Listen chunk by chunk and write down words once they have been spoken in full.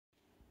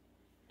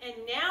And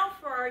now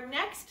for our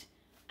next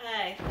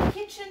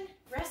kitchen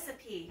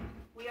recipe,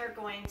 we are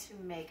going to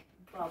make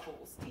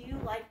bubbles. Do you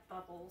like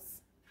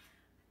bubbles?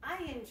 I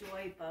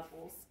enjoy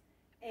bubbles.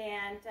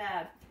 And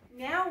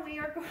now we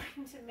are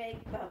going to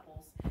make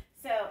bubbles.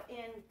 So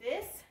in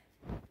this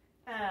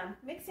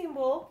mixing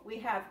bowl, we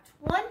have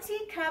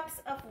 20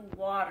 cups of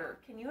water.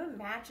 Can you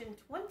imagine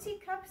 20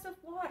 cups of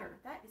water?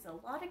 That is a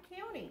lot of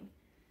counting.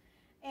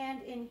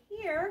 And in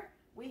here,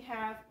 we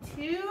have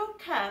 2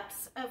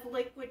 cups of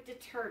liquid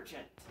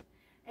detergent.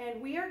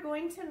 And we are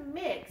going to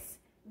mix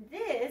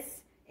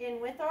this in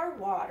with our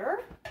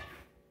water.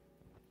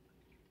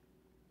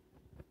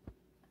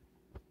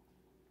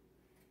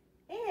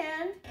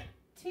 And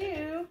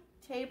 2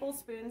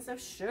 tablespoons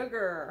of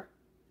sugar.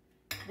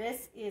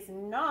 This is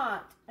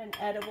not an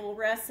edible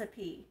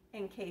recipe,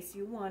 in case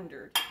you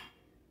wondered.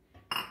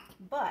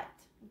 But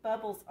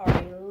bubbles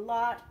are a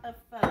lot of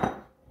fun.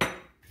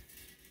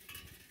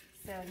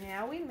 So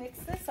now we mix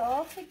this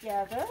all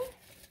together.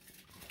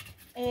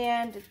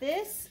 And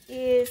this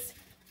is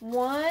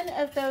one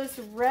of those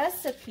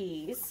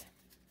recipes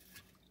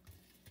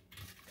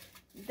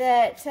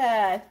that,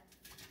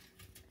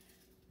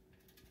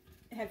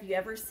 have you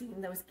ever seen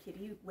those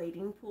kiddie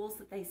wading pools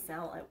that they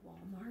sell at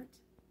Walmart?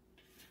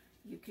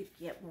 You could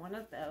get one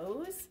of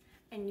those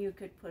and you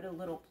could put a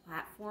little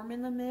platform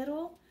in the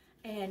middle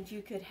and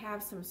you could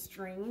have some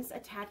strings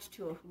attached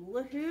to a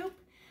hula hoop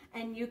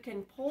and you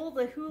can pull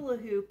the hula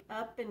hoop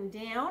up and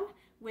down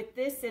with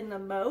this in the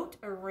moat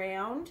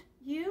around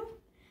you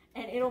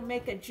and it'll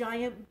make a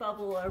giant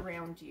bubble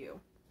around you.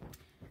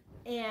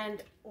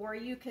 And or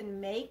you can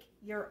make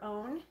your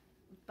own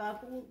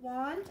bubble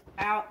wand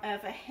out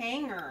of a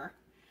hanger.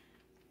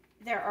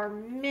 There are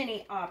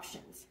many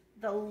options.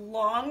 The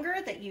longer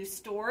that you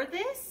store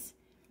this,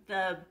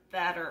 the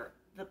better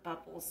the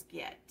bubbles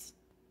get.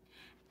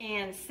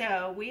 And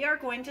so we are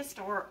going to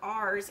store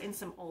ours in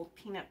some old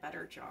peanut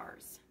butter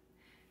jars.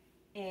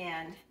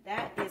 And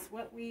that is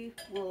what we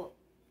will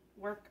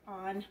work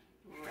on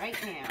right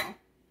now.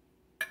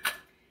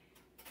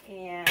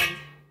 And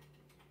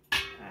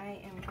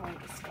I am going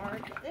to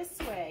start this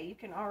way. You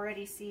can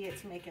already see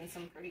it's making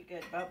some pretty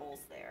good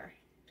bubbles there.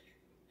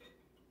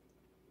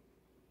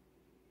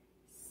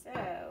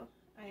 So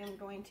I am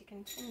going to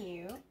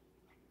continue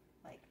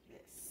like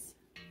this.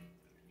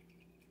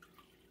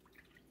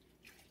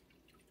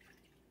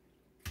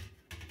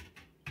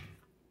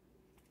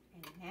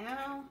 And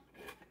now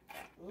put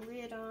that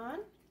lid on,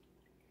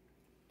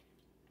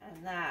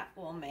 and that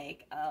will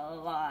make a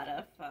lot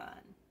of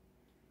fun.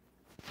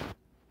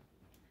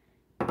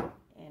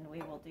 And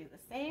we will do the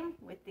same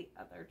with the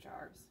other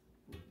jars.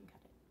 You can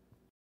cut